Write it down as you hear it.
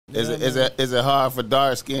Is it hard for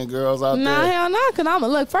dark skinned girls out there? Nah, hell no, cause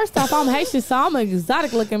look. First off, I'm Haitian, so I'm an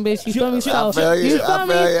exotic looking bitch. You feel me? So I feel you. you feel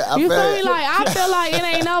me? Like I feel like it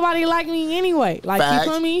ain't nobody like me anyway. Like Facts,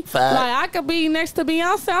 you feel me? facts. Like I could be next to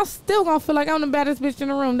Beyonce, I'm still gonna feel like I'm the baddest bitch in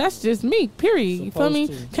the room. That's just me. Period. You feel me?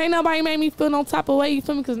 Can't nobody make me feel no type of way. You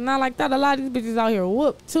feel me? Cause not like that. A lot of these bitches out here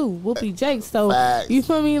whoopy Jake. So Facts. you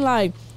feel me? Like.